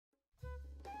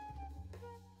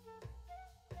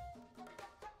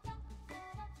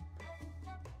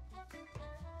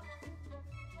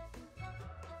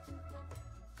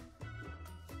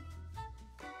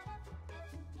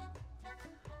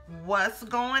What's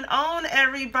going on,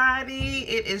 everybody?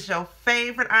 It is your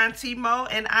favorite Auntie Mo,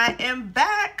 and I am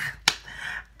back.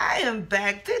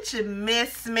 Did you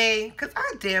miss me? Because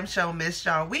I damn sure missed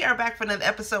y'all. We are back for another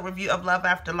episode review of Love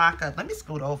After Lockup. Let me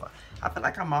scoot over. I feel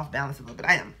like I'm off balance a little bit.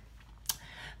 I am.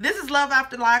 This is Love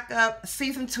After Lockup,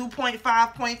 season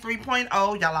 2.5.3.0.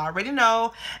 Y'all already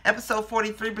know. Episode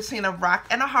 43, between a rock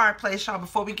and a hard place, y'all.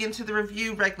 Before we get into the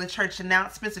review, regular church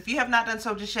announcements. If you have not done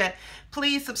so just yet,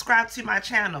 please subscribe to my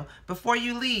channel. Before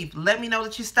you leave, let me know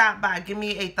that you stopped by. Give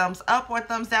me a thumbs up or a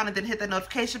thumbs down, and then hit that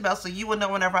notification bell so you will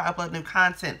know whenever I upload new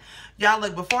content. Y'all,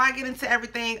 look, before I get into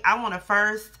everything, I want to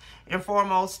first and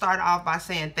foremost start off by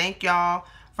saying thank y'all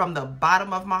from the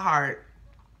bottom of my heart.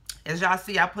 As y'all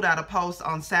see, I put out a post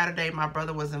on Saturday. My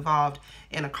brother was involved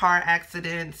in a car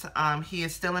accident. He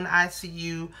is still in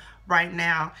ICU right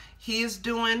now. He is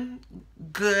doing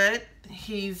good.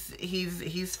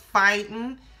 He's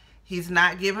fighting. He's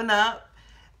not giving up,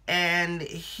 and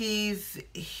he's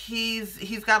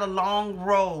got a long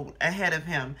road ahead of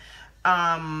him.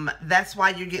 That's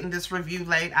why you're getting this review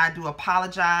late. I do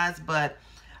apologize, but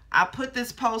I put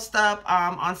this post up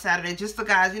on Saturday just to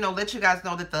guys, let you guys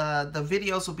know that the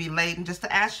videos will be late, and just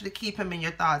to ask you to keep him in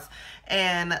your thoughts.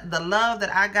 And the love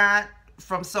that I got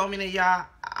from so many of y'all,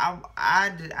 I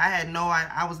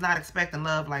was not expecting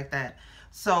love like that.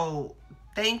 So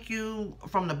thank you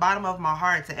from the bottom of my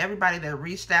heart to everybody that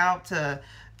reached out, to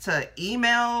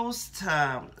emails,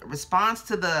 to response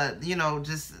to the,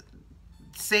 just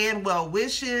saying well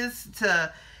wishes,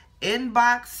 to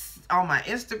inbox on my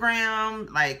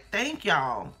Instagram. Like, thank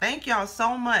y'all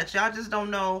so much. Y'all just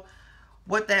don't know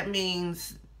what that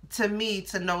means to me,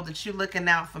 to know that you looking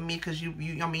out for me, because you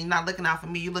not looking out for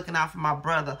me, you looking out for my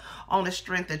brother, on the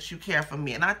strength that you care for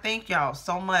me. And I thank y'all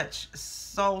so much,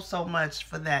 so much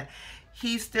for that.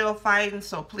 He's still fighting,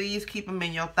 so please keep him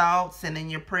in your thoughts and in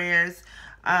your prayers.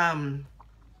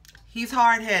 He's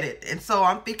hard-headed, and so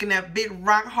I'm thinking that big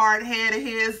rock hard head of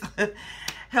his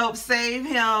help save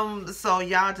him. So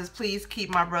y'all just please keep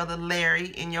my brother Larry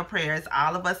in your prayers.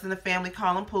 All of us in the family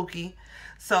call him Pookie.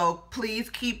 So please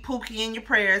keep Pookie in your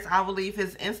prayers. I will leave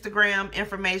his Instagram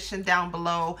information down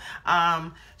below.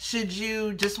 Should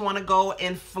you just want to go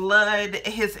and flood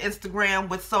his Instagram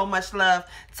with so much love,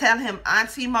 tell him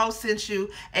Auntie Mo sent you,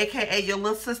 aka your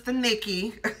little sister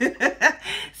Nikki,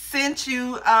 sent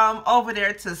you over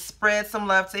there to spread some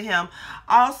love to him.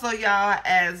 Also, y'all,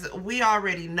 as we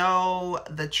already know,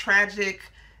 the tragic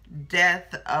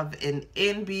death of an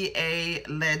NBA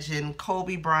legend,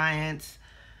 Kobe Bryant,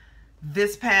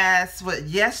 this past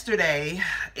yesterday.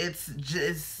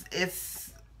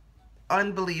 It's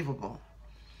unbelievable.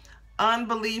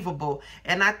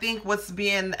 And I think what's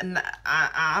being,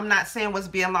 I'm not saying what's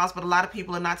being lost, but a lot of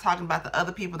people are not talking about the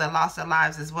other people that lost their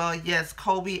lives as well. Yes,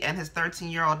 Kobe and his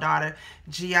 13-year-old daughter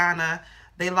Gianna,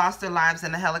 they lost their lives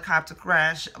in a helicopter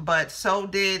crash, but so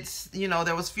did,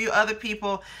 there was a few other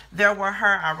people. There were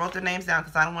I wrote their names down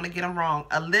because I don't want to get them wrong.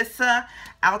 Alyssa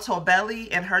Altobelli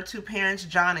and her two parents,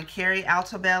 John and Carrie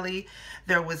Altobelli.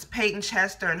 There was Peyton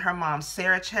Chester and her mom,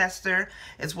 Sarah Chester,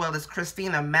 as well as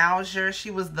Christina Mauser.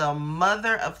 She was the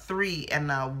mother of 3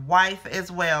 and a wife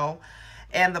as well.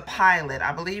 And the pilot,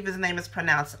 I believe his name is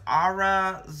pronounced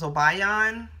Ara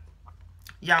Zobayan.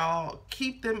 Y'all,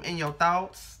 keep them in your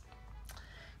thoughts.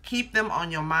 Keep them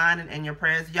on your mind and in your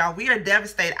prayers. Y'all, we are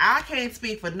devastated. I can't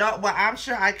speak for well, I'm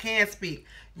sure I can speak.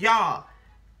 Y'all,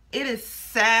 it is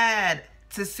sad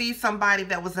to see somebody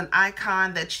that was an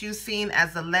icon, that you seen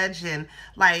as a legend.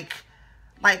 Like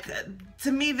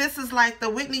to me, this is like the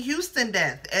Whitney Houston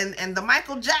death and the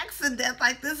Michael Jackson death.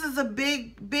 Like, this is a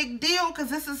big deal,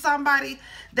 because this is somebody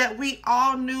that we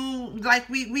all knew, like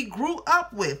we grew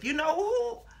up with.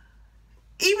 Who,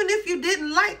 even if you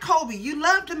didn't like Kobe, you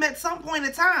loved him at some point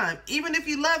in time. Even if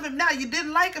you love him now, you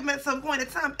didn't like him at some point in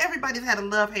time. Everybody's had a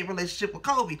love-hate relationship with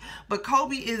Kobe. But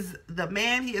Kobe is the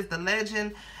man. He is the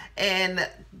legend. And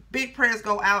big prayers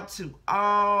go out to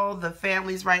all the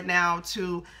families right now,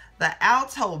 to the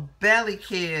Altobelli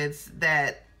kids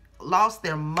that lost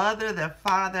their mother, their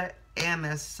father, and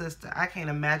their sister. I can't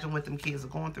imagine what them kids are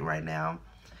going through right now.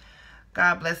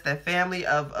 God bless that family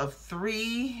of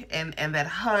 3 and that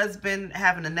husband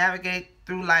having to navigate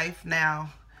through life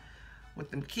now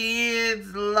with them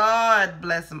kids. Lord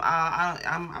bless them.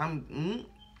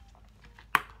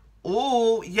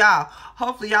 Oh, y'all.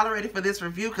 Hopefully y'all are ready for this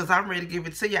review, because I'm ready to give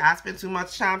it to you. I spent too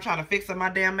much time trying to fix up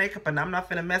my damn makeup, and I'm not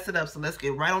finna mess it up. So let's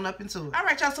get right on up into it. All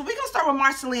right, y'all. So we're gonna start with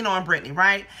Marcelino and Brittany,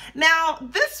 right? Now,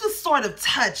 this was sort of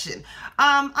touching.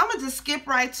 I'm gonna just skip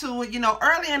right to it.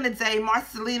 Early in the day,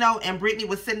 Marcelino and Brittany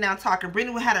was sitting down talking.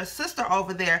 Brittany had her sister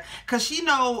over there, because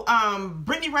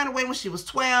Brittany ran away when she was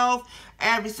 12.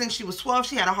 Ever since she was 12,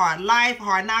 she had a hard life, a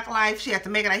hard knock life. She had to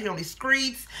make it out here on these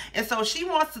streets. And so she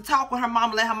wants to talk with her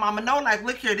mama, let her mama know, like,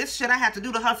 look here, this shit I had to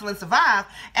do to hustle and survive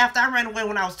after I ran away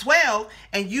when I was 12,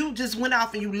 and you just went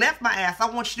off and you left my ass. I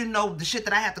want you to know the shit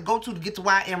that I had to go to get to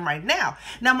where I am right now.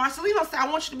 Now, Marcelino said, I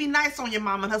want you to be nice on your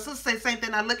mama. And her sister said the same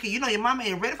thing. Now, look here, you know your mama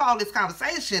ain't ready for all this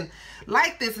conversation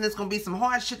like this, and it's going to be some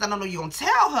hard shit that I don't know you're going to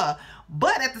tell her.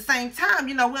 But at the same time,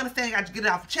 you know, we understand you got to get it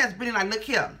off your chest. Brittany, like, look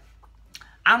here.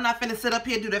 I'm not finna sit up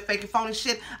here and do that fake and phony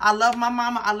shit. I love my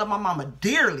mama. I love my mama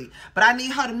dearly. But I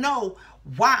need her to know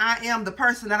why I am the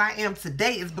person that I am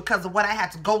today is because of what I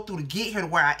had to go through to get here to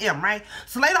where I am, right?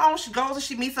 So later on, she goes and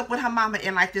she meets up with her mama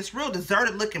in like this real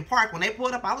deserted looking park. When they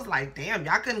pulled up, I was like, damn,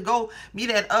 y'all couldn't go meet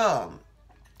at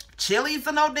Chili's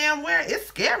or no damn where. It's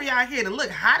scary out here to look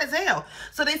hot as hell.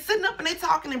 So they sitting up and they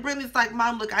talking, and Brittany's like,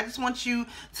 Mom, look, I just want you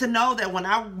to know that when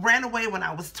I ran away when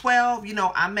I was 12, you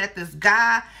know, I met this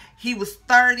guy. He was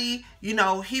 30. You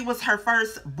know, he was her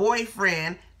first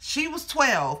boyfriend. She was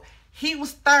 12. He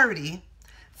was 30.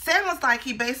 Sounds like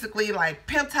he basically like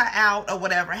pimped her out or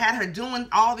whatever, had her doing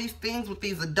all these things with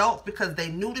these adults because they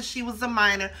knew that she was a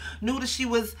minor, knew that she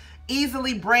was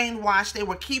easily brainwashed. They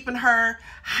were keeping her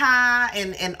high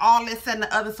and all this and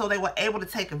the other, so they were able to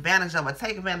take advantage of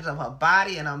her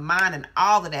body and her mind and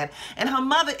all of that. And her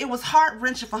mother, it was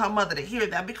heart-wrenching for her mother to hear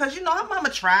that because, you know, her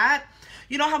mama tried.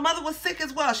 You know, her mother was sick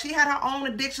as well. She had her own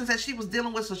addictions that she was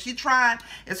dealing with, so she tried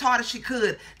as hard as she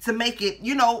could to make it,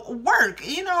 you know, work.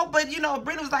 You know, but, you know,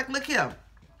 Brittany was like, look here.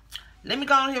 Let me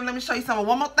go on here. Let me show you something.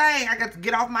 One more thing I got to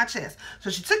get off my chest. So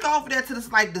she took her over there to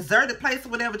this like deserted place or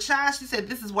whatever. Child, she said,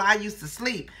 this is where I used to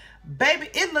sleep. Baby,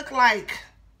 it looked like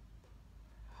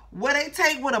where they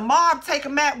take, where the mob take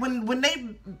them at when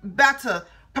they about to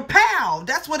propel.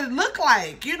 That's what it looked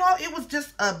like. You know, it was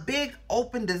just a big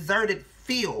open deserted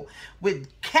field with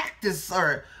cactus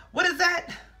or what is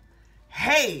that?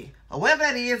 Hay or whatever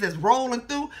that is rolling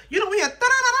through. You know, we hear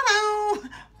da-da-da-da-da.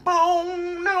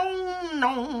 Boom,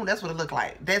 no, that's what it looked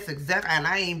like. That's exactly, and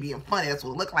I ain't being funny, that's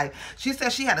what it looked like. She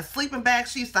said she had a sleeping bag.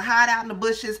 She used to hide out in the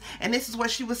bushes, and this is where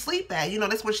she would sleep at. You know,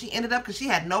 that's where she ended up because she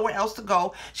had nowhere else to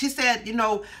go. She said, you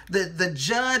know, the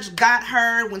judge got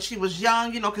her when she was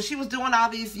young, you know, because she was doing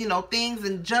all these, you know, things,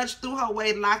 and judge threw her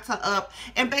away, locked her up,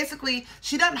 and basically,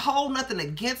 she doesn't hold nothing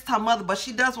against her mother, but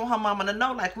she does want her mama to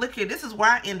know, like, look here, this is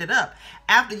where I ended up.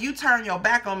 After you turn your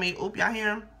back on me, oop, y'all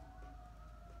hear him?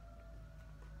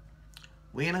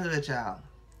 We in the hood, y'all.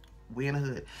 We in the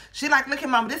hood. She like, look at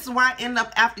mama, this is where I end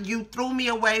up after you threw me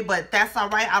away, but that's all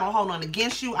right. I don't hold on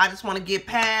against you. I just want to get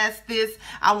past this.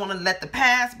 I want to let the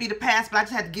past be the past, but I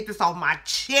just had to get this off my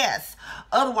chest.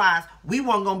 Otherwise, we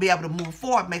weren't going to be able to move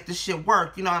forward, make this shit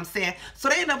work. You know what I'm saying? So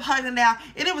they end up hugging out,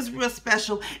 and it was real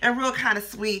special and real kind of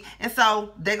sweet. And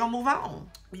so they going to move on.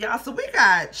 Y'all, so we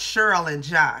got Cheryl and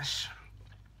Josh.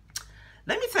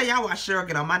 Let me tell y'all why Cheryl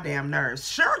get on my damn nerves.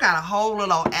 Cheryl got a whole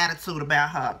little attitude about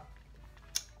her,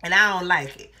 and I don't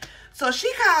like it. So she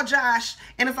called Josh,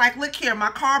 and it's like, look here,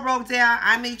 my car broke down.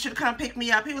 I need you to come pick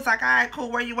me up. He was like, all right, cool,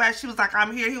 where you at? She was like,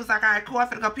 I'm here. He was like, all right, cool, I'm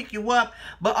finna go pick you up.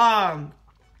 But,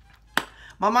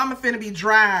 my mama finna be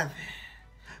driving,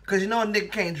 because you know a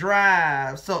nigga can't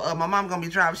drive. So, my mama gonna be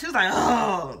driving. She was like,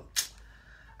 oh,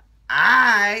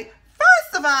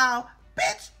 first of all,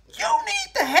 bitch, you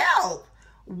need the help.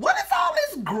 What is all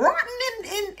this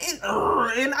grunting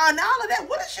and all of that?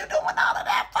 What is you doing all of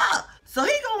that for? So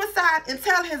he go inside and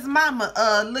tell his mama,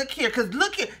 look here, because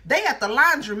look here, they at the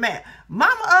laundromat.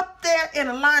 Mama up there in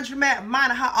the laundromat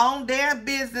minding her own damn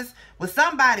business with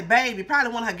somebody, baby,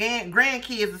 probably one of her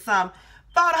grandkids or something.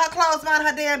 Folding her clothes, minding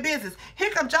her damn business.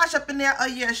 Here come Josh up in there, oh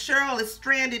yeah, Cheryl is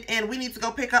stranded and we need to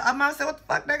go pick her up. Mama said, what the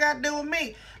fuck that got to do with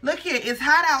me? Look here, it's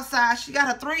hot outside. She got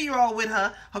her 3-year-old with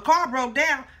her. Her car broke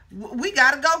down. We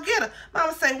got to go get her.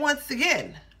 Mama say, once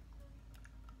again,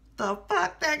 the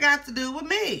fuck that got to do with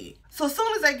me? So as soon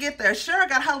as they get there, Cheryl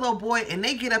got her little boy and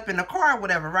they get up in the car or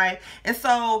whatever, right? And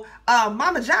so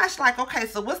Mama Josh like, okay,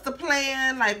 so what's the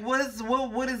plan? Like, what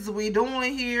is we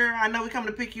doing here? I know we coming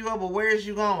to pick you up, but where is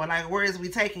you going? Like, where is we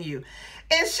taking you?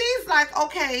 And she's like,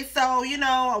 okay, so, you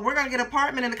know, we're going to get an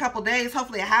apartment in a couple days,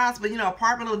 hopefully a house, but, you know,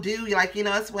 apartment will do, like, you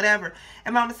know, it's whatever.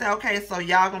 And Mama said, okay, so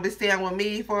y'all going to be staying with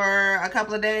me for a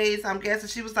couple of days, I'm guessing.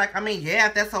 She was like, I mean, yeah,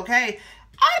 if that's okay.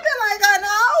 I'd be like,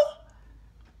 no,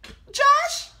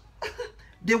 Josh,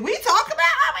 did we talk about,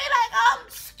 I mean, like,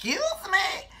 excuse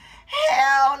me?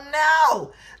 Hell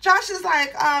no. Josh is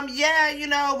like, yeah, you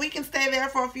know, we can stay there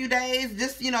for a few days,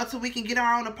 just, you know, till we can get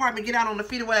our own apartment, get out on the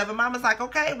feet or whatever. Mama's like,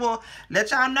 okay, well, let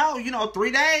y'all know, you know,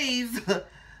 3 days,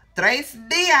 3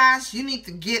 días, you need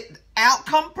to get out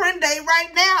comprende right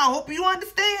now. I hope you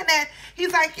understand that.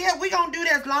 He's like, yeah, we gonna do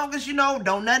that as long as, you know,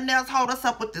 don't nothing else hold us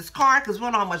up with this car, because we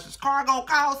don't know how much this car gonna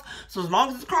cost. So as long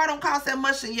as this car don't cost that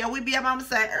much, then yeah, we be able to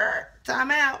say,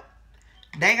 time out.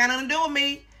 They ain't got nothing to do with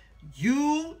me.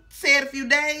 You said a few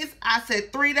days, I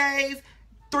said 3 days,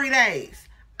 3 days.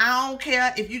 I don't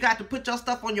care if you got to put your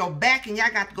stuff on your back and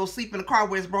y'all got to go sleep in the car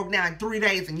where it's broke down in 3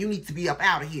 days and you need to be up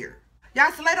out of here. Y'all,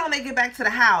 so later on they get back to the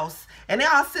house and they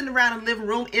all sitting around in the living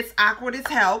room. It's awkward as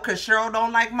hell because Cheryl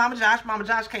don't like Mama Josh. Mama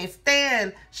Josh can't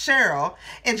stand Cheryl.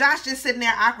 And Josh just sitting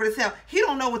there awkward as hell. He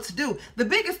don't know what to do. The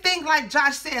biggest thing, like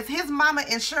Josh says, his mama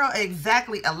and Cheryl are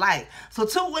exactly alike. So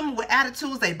 2 women with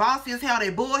attitudes, they bossy as hell, they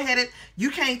bullheaded.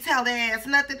 You can't tell their ass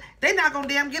nothing. They not gonna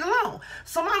damn get along.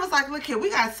 So Mama's like, look here, we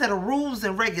got a set of rules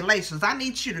and regulations. I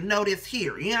need you to know this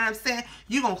here. You know what I'm saying?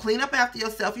 You gonna clean up after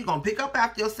yourself. You gonna pick up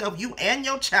after yourself, you and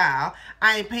your child.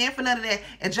 I ain't paying for none of that.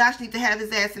 And Josh need to have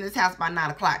his ass in his house by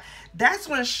 9 o'clock. That's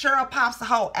when Cheryl pops the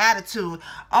whole attitude.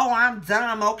 Oh, I'm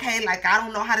dumb, okay? Like, I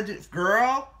don't know how to do this.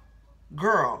 Girl,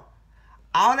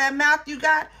 all that mouth you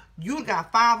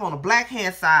got 5 on the black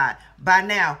hand side by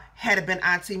now had it been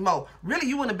Auntie Mo. Really,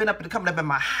 you wouldn't have been up and coming up in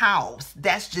my house.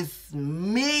 That's just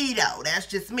me, though. That's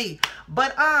just me.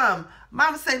 But,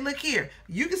 Mama say, look here.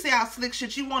 You can say all slick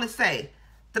shit you want to say.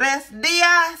 3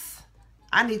 días,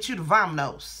 I need you to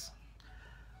vamos.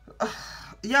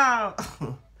 Y'all,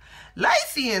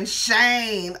 Lacey and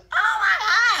Shane.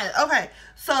 Oh, my God. Okay,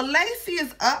 so Lacey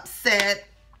is upset.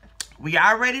 We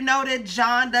already know that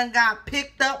John done got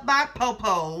picked up by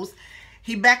popos.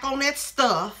 He back on that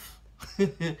stuff.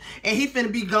 And he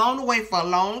finna be gone away for a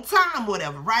long time,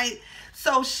 whatever, right?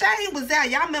 So Shane was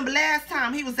out. Y'all remember last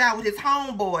time he was out with his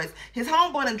homeboys. His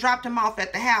homeboy done dropped him off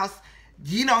at the house.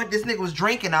 You know, this nigga was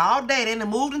drinking all day. They done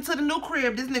moved into the new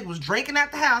crib. This nigga was drinking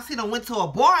at the house. He done went to a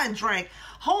bar and drank.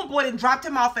 Homeboy done dropped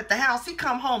him off at the house. He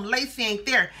come home. Lacey ain't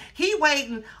there. He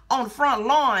waiting on the front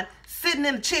lawn, sitting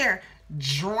in the chair,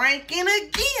 drinking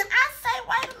again. I say,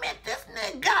 wait a minute, this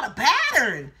nigga got a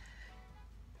pattern.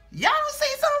 Y'all don't see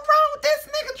something wrong with this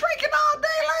nigga drinking all day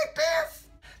like this?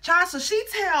 Child, so she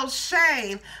tells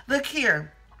Shane, look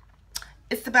here,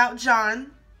 it's about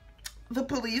John. The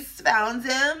police found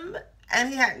him, and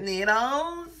he had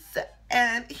needles,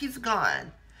 and he's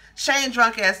gone. Shane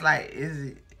drunk ass like,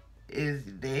 is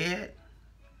he dead?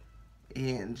 He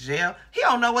in jail? He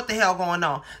don't know what the hell going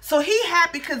on. So he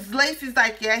happy because Lacey's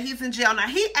like, yeah, he's in jail now.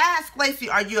 He asked Lacey,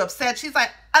 are you upset? She's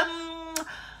like,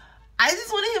 I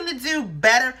just wanted him to do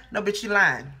better. No, bitch, you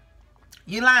lying.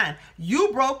 You lying.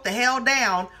 You broke the hell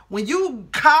down when you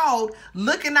called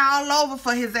looking all over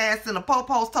for his ass and the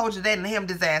popos told you they didn't hemmed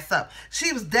his ass up.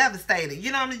 She was devastated.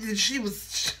 You know what I mean? She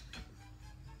was...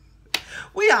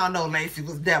 We all know Lacey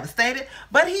was devastated,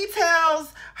 but he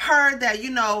tells her that, you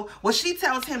know, well, she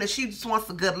tells him that she just wants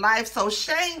a good life. So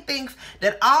Shane thinks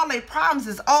that all their problems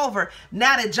is over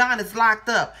now that John is locked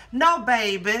up. No,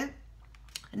 baby.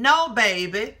 No,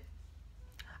 baby.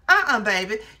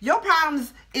 Baby. Your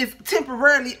problems is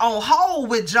temporarily on hold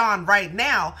with John right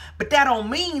now, but that don't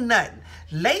mean nothing.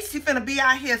 Lacey finna be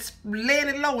out here laying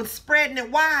it low and spreading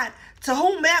it wide to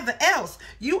whomever else.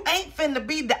 You ain't finna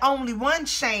be the only one,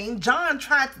 Shane. John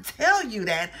tried to tell you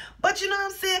that, but you know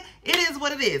what I'm saying? It is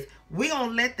what it is. We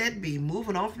gonna let that be.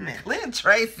 Moving on from that. Clint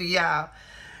Tracy, y'all.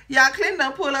 Y'all, Clint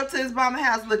done pull up to his mama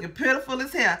house looking pitiful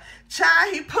as hell.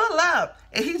 Child, he pull up,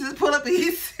 and he just pull up and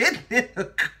he's sitting in the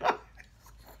car.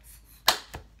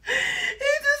 He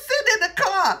just sitting in the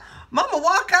car. Mama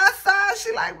walk outside.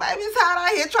 She like, baby, it's hot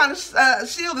out here trying to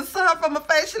shield the sun from her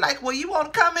face. She like, well, you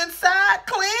want to come inside,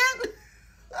 Clint?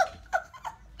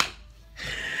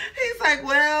 He's like,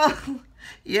 well,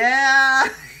 yeah.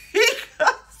 He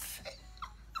goes.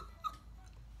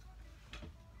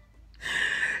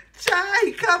 Child,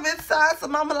 he come inside. So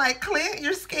Mama like, Clint,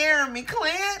 you're scaring me,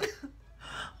 Clint.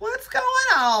 What's going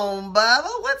on,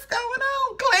 Bubba? What's going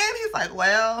on, Clint? He's like,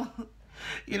 well,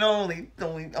 you know,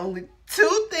 only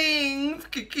 2 things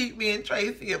could keep me and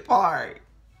Tracy apart.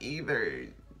 Either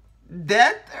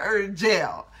death or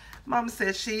jail. Mama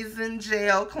said she's in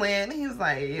jail, Clint. He was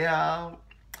like, yeah.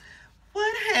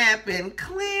 What happened,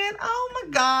 Clint? Oh, my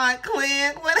God,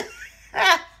 Clint. What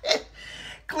happened?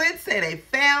 Clint said they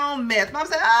found meth. Mama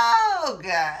said, oh,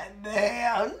 God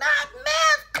damn. Not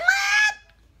meth, Clint.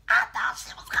 I thought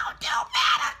she was going to do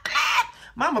better, Clint.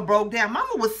 Mama broke down.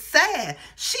 Mama was sad.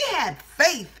 She had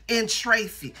faith in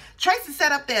Tracy. Tracy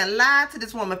sat up there and lied to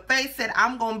this woman's face, said,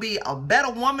 I'm going to be a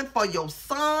better woman for your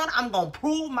son. I'm going to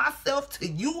prove myself to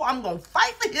you. I'm going to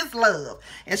fight for his love.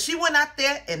 And she went out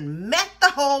there and met the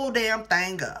whole damn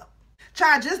thing up.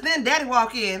 Child, just then Daddy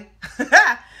walked in.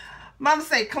 Mama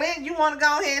say, Clint, you want to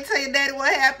go ahead and tell your daddy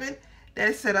what happened?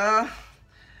 Daddy said,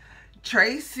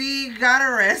 Tracy got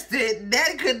arrested.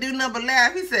 Daddy couldn't do nothing but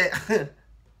laugh. He said,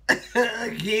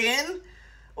 again?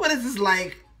 What is this,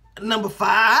 like, number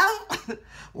 5?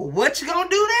 Well, what you gonna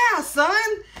do now, son?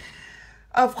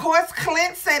 Of course,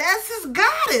 Clint said, that's his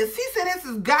goddess. He said, that's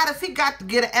his goddess. He got to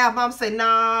get an album. Mom said, no,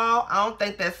 I don't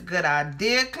think that's a good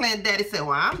idea. Clint daddy said,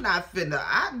 well, I'm not finna.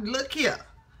 Look here.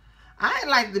 I ain't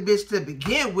like the bitch to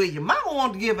begin with. Your mama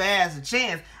wanted to give her ass a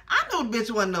chance. I knew the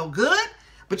bitch wasn't no good.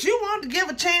 But you wanted to give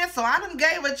a chance, so I done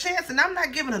gave her a chance, and I'm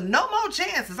not giving her no more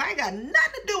chances. I ain't got nothing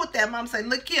to do with that. Mom said,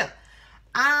 look here.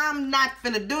 I'm not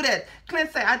finna do that.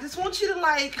 Clint said, I just want you to,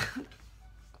 like,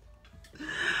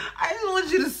 I just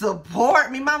want you to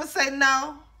support me. Mama said,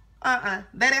 no. That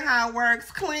ain't how it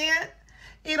works, Clint.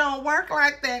 It don't work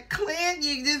like that, Clint.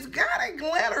 You just gotta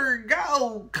let her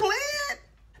go, Clint.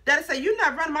 Daddy said, you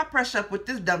not running my pressure up with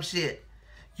this dumb shit.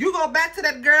 You go back to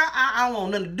that girl. I don't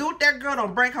want nothing to do with that girl.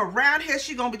 Don't bring her around here.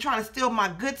 She gonna be trying to steal my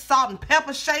good salt and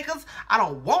pepper shakers. I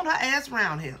don't want her ass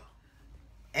around here.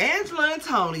 Angela and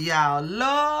Tony, y'all.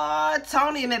 Lord,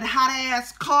 Tony in that hot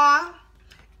ass car.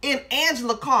 In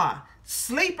Angela's car.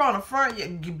 Sleep on the front.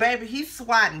 Baby, he's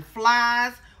swatting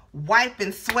flies,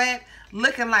 wiping sweat,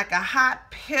 looking like a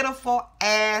hot, pitiful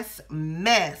ass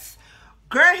mess.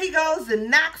 Girl, he goes and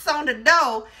knocks on the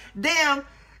door. Damn,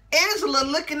 Angela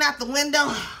looking out the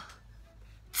window.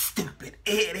 Stupid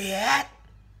idiot.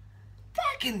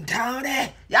 Fucking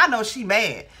Tony. Y'all know she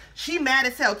mad. She mad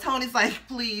as hell. Tony's like,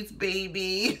 please,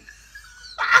 baby.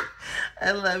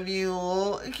 I love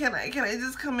you. Can I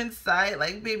just come inside?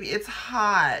 Like, baby, it's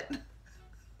hot.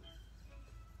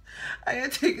 I gotta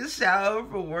take a shower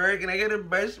for work and I gotta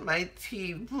brush my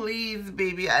teeth. Please,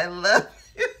 baby, I love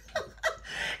you.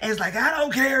 And it's like, I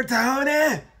don't care,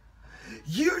 Tony.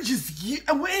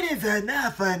 When is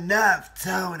enough,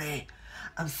 Tony?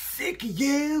 I'm sick of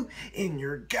you and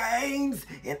your games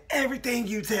and everything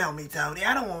you tell me, Tony.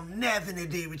 I don't want nothing to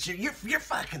do with you. You're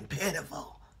fucking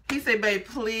pitiful. He said, babe,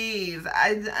 please.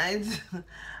 I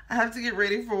have to get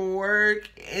ready for work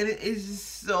and it's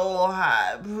just so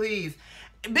hot. Please.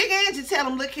 Big Angie tell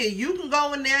him, look here, you can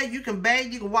go in there, you can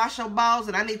bathe, you can wash your balls,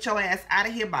 and I need your ass out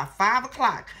of here by 5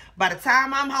 o'clock. By the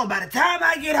time I'm home, by the time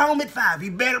I get home at 5, you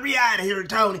better be out of here,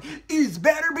 Tony. You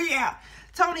better be out.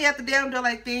 Tony at the damn door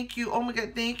like, thank you. Oh my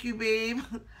God, thank you, babe.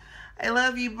 I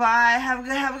love you, bye. Have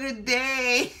a good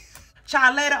day.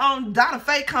 Child, later on, Donna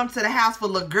Faye comes to the house for a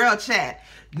little girl chat.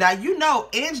 Now, you know,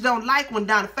 Ange don't like when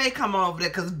Donna Faye come over there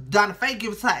because Donna Faye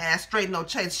gives her ass straight no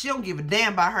chase. She don't give a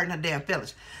damn about her and her damn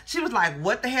feelings. She was like,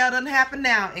 what the hell done happened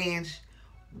now, Ange?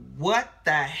 What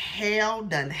the hell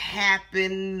done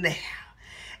happened now?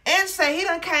 Ange say he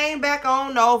done came back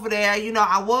on over there. You know,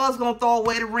 I was going to throw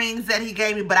away the rings that he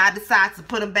gave me, but I decided to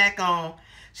put them back on.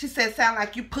 She said, sound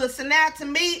like you pussing out to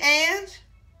me, Ange.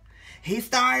 He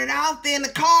started off in the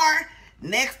car.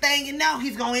 Next thing you know,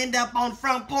 he's going to end up on the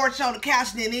front porch on the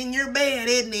couch and then in your bed,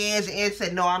 isn't he? And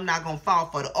said, no, I'm not going to fall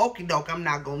for the okie doke. I'm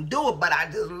not going to do it, but I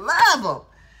just love him.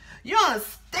 You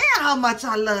understand how much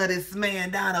I love this man,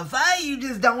 Donna Faye? You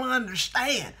just don't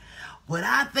understand. What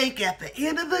I think at the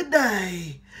end of the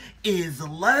day is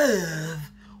love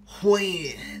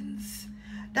wins.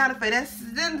 Donna Faye, that's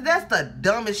the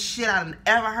dumbest shit I've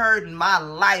ever heard in my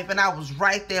life. And I was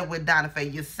right there with Donna Faye.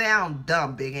 You sound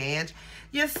dumb, Big Ange.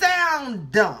 You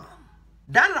sound dumb.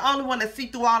 Donna's the only one that see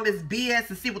through all this BS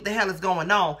and see what the hell is going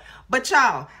on. But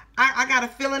y'all, I got a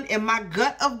feeling in my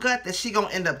gut of gut that she gonna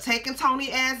end up taking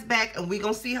Tony ass back, and we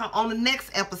gonna see her on the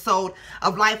next episode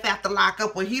of Life After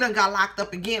Lockup, where he done got locked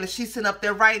up again and she's sitting up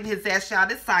there writing his ass out.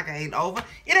 This saga ain't over.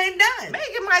 It ain't done.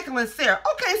 Megan, Michael, and Sarah.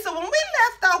 Okay, so when we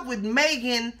left off with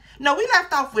Megan, no, we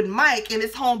left off with Mike and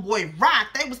his homeboy Rock.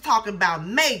 They was talking about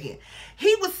Megan.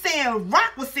 He was saying,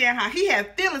 Rock was saying how he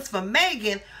had feelings for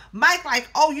Megan. Mike like,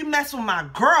 oh, you mess with my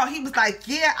girl. He was like,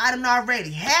 yeah, I done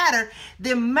already had her.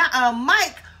 Then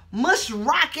Mike mushed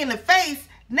Rock in the face.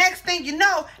 Next thing you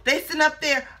know, they sitting up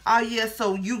there, oh yeah,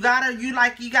 so you got her, you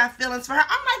got feelings for her.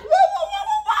 I'm like,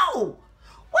 whoa.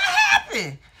 What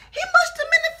happened? He mushed him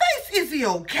in the face. Is he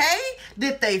okay?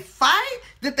 Did they fight?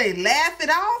 Did they laugh it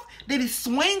off? Did he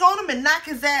swing on him and knock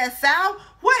his ass out?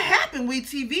 What happened,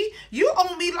 wetv? You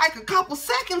owe me like a couple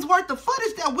seconds worth of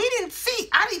footage that we didn't see.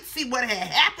 I didn't see what had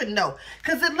happened though.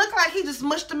 Because it looked like he just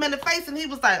mushed him in the face and he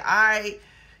was like, all right,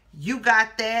 you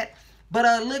got that.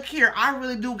 But look here, I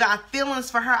really do got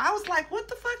feelings for her. I was like, what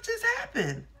the fuck just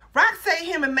happened? Rock say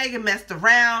him and Megan messed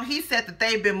around. He said that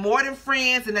they've been more than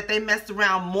friends and that they messed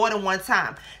around more than one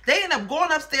time. They end up going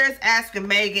upstairs asking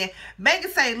Megan.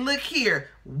 Megan say, look here,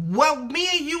 what me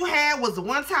and you had was a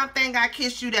one-time thing. I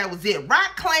kissed you, that was it.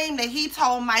 Rock claimed that he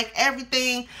told Mike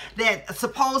everything, that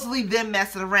supposedly them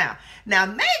messing around. Now,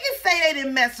 Megan say they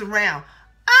didn't mess around.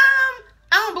 I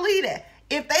don't believe that.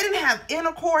 If they didn't have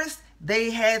intercourse,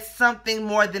 they had something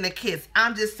more than a kiss.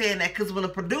 I'm just saying that because when the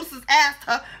producers asked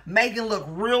her, Megan looked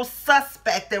real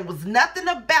suspect. There was nothing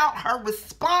about her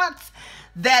response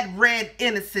that read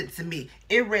innocent to me.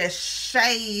 It read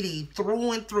shady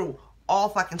through and through. All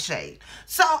fucking shade.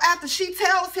 So after she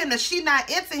tells him that she not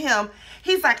into him,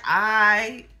 he's like,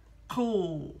 alright,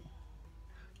 cool.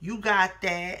 You got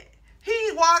that.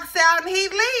 He walks out and he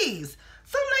leaves.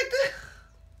 So I'm like,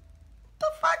 the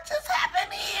fuck just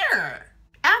happened here?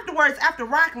 Afterwards, after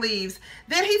Rock leaves,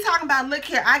 then he talking about, look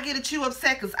here, I get that you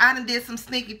upset because I done did some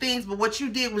sneaky things, but what you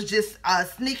did was just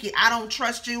sneaky. I don't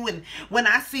trust you, and when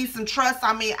I see some trust,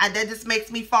 I mean, that just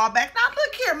makes me fall back. Now,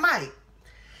 look here, Mike.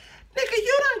 Nigga,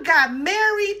 you done got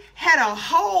married, had a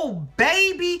whole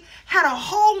baby, had a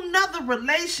whole nother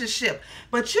relationship,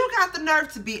 but you got the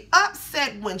nerve to be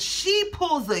upset when she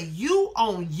pulls a you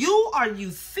on you. Are you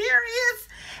serious?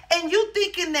 And you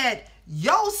thinking that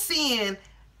your sin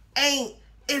ain't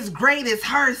as great as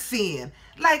her sin.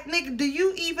 Like, nigga, do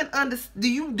you even understand? Do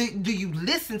you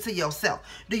listen to yourself?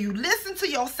 Do you listen to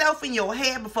yourself in your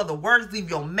head before the words leave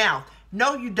your mouth?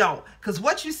 No, you don't. Because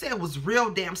what you said was real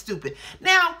damn stupid.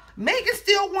 Now, Megan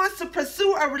still wants to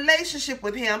pursue a relationship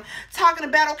with him, talking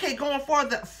about, okay, going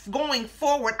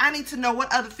forward, I need to know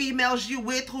what other females you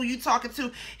with, who you talking to.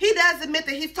 He does admit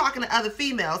that he's talking to other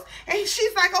females. And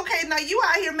she's like, okay, now you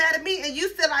out here mad at me and you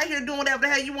still out here doing whatever the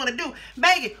hell you want to do.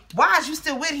 Megan, why is you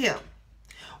still with him?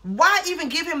 Why even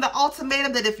give him the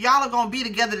ultimatum that if y'all are going to be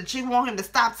together, that you want him to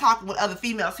stop talking with other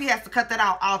females? He has to cut that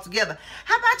out altogether.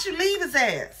 How about you leave his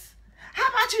ass? How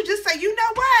about you just say, you know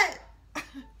what?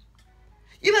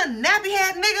 You little nappy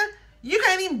head nigga. You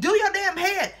can't even do your damn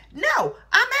head. No,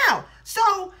 I'm out.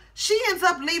 So she ends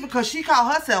up leaving because she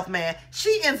called herself mad.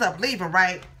 She ends up leaving,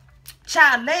 right?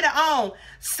 Child, later on,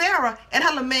 Sarah and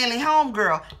her little manly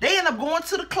homegirl, they end up going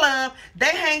to the club. They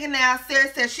hanging out.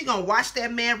 Sarah says she gonna wash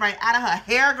that man right out of her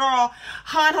hair, girl.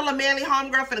 Her and her little manly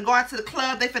homegirl finna go out to the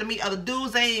club. They finna meet other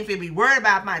dudes. They ain't finna be worried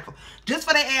about Michael. Just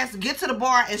for their ass to get to the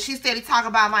bar and she steady talking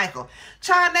about Michael.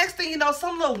 Child, next thing you know,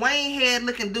 some little Wayne head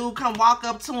looking dude come walk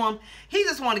up to him. He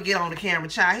just wanted to get on the camera,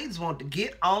 child. He just wanted to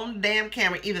get on the damn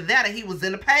camera. Either that or he was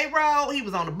in the payroll. He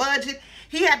was on the budget.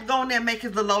 He had to go in there and make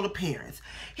his little appearance.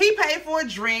 He paid for a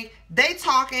drink. They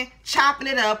talking, chopping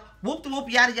it up. Whoop de whoop,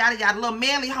 yada, yada, yada. Little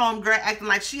manly homegirl acting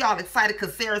like she all excited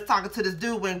because Sarah's talking to this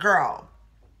dude when girl.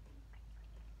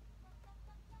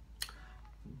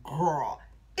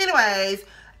 Anyways,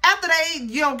 after they,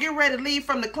 get ready to leave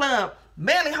from the club,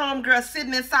 manly homegirl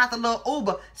sitting inside the little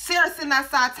Uber. Sarah sitting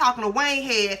outside talking to Wayne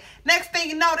head. Next thing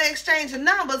you know, they exchanging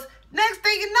numbers. Next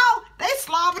thing you know, they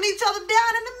slobbing each other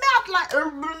down in the mouth like,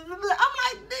 I'm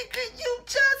like, nigga, you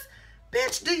just,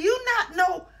 bitch, do you not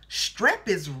know strep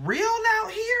is real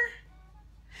out here?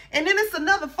 And then it's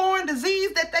another foreign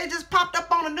disease that they just popped up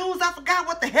on the news. I forgot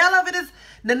what the hell of it is,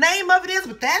 the name of it is,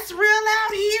 but that's real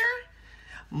out here.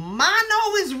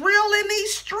 Mono is real in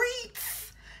these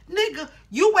streets. Nigga,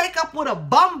 you wake up with a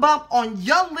bump on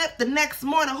your lip the next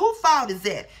morning. Who fault is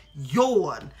that?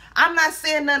 Yours. I'm not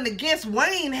saying nothing against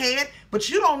Wayne head, but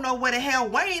you don't know where the hell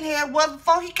Wayne head was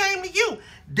before he came to you.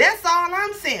 That's all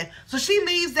I'm saying. So she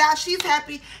leaves out. She's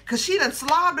happy because she done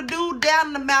slobbed the dude down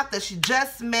in the mouth that she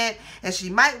just met, and she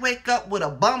might wake up with a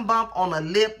bump on her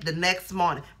lip the next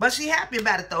morning. But she happy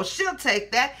about it though. She'll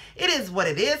take that. It is what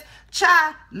it is.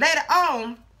 Child, later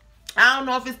on, I don't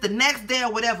know if it's the next day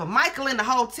or whatever, Michael in the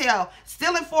hotel,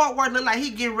 still in Fort Worth, look like he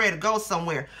getting ready to go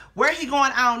somewhere. Where he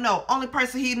going, I don't know. Only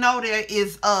person he know there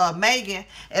is Megan,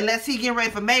 unless he getting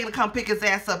ready for Megan to come pick his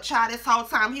ass up. Child, this whole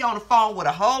time he on the phone with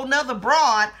a whole nother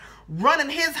broad running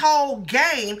his whole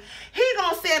game. He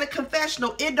gonna say in a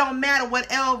confessional, it don't matter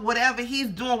whatever he's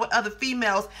doing with other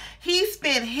females. He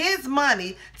spent his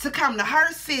money to come to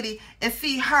her city and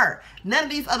see her. None of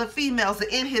these other females are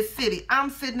in his city. I'm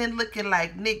sitting there looking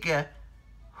like, nigga,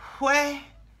 what?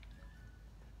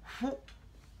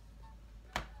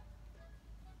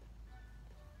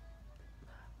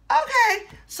 Okay,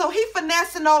 so he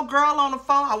finessing old girl on the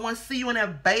phone. I want to see you in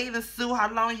that bathing suit. How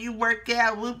long you work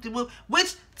out? Whoop de whoop.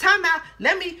 Which, time out.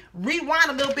 Let me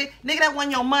rewind a little bit. Nigga, that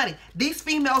wasn't your money. These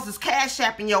females is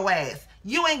cash-apping your ass.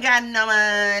 You ain't got no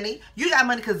money. You got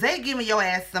money because they giving your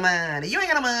ass some money. You ain't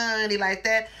got no money like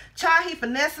that. Child, he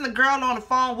finessing the girl on the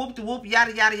phone, whoop-de-whoop,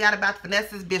 yada, yada, yada, about to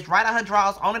finesse this bitch right out her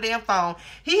drawers on the damn phone.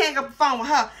 He hang up the phone with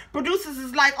her. Producers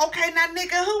is like, okay, now,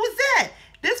 nigga, who was that?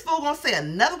 This fool gonna say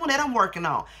another one that I'm working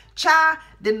on. Child,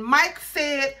 then Mike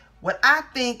said what I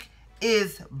think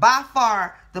is by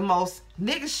far the most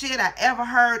nigga shit I ever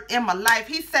heard in my life.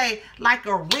 He say, like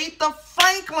Aretha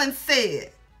Franklin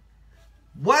said,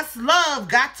 what's love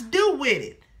got to do with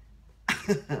it?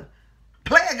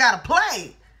 Player gotta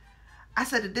play. I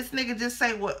said, did this nigga just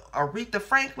say what Aretha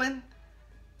Franklin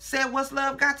said, what's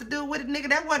love got to do with it? Nigga,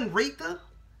 that wasn't Aretha.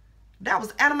 That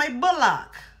was Anime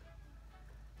Bullock.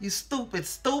 You stupid.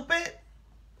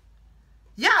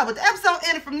 Yeah, but the episode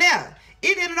ended from there.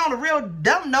 It ended on a real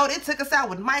dumb note. It took us out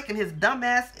with Mike and his dumb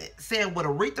ass saying what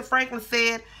Aretha Franklin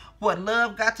said, what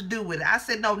love got to do with it. I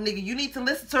said, no, nigga, you need to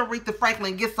listen to Aretha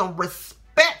Franklin and get some respect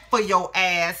for your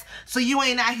ass so you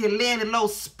ain't out here laying it low,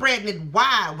 spreading it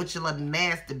wide with your little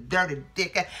nasty, dirty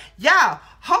dick. Y'all,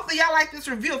 hopefully y'all like this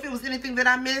review. If it was anything that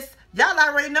I missed, y'all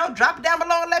already know. Drop it down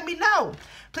below and let me know.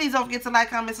 Please don't forget to like,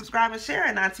 comment, subscribe, and share.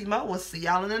 And Auntie Mo, we'll see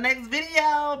y'all in the next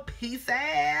video. Peace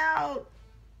out.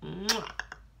 Mwah.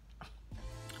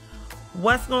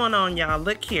 What's going on, y'all?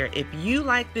 Look here. If you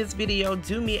like this video,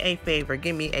 do me a favor.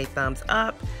 Give me a thumbs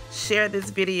up. Share this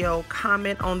video.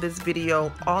 Comment on this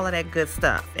video. All of that good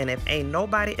stuff. And if ain't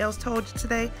nobody else told you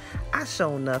today, I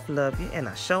sure enough love you and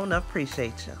I sure enough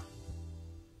appreciate you.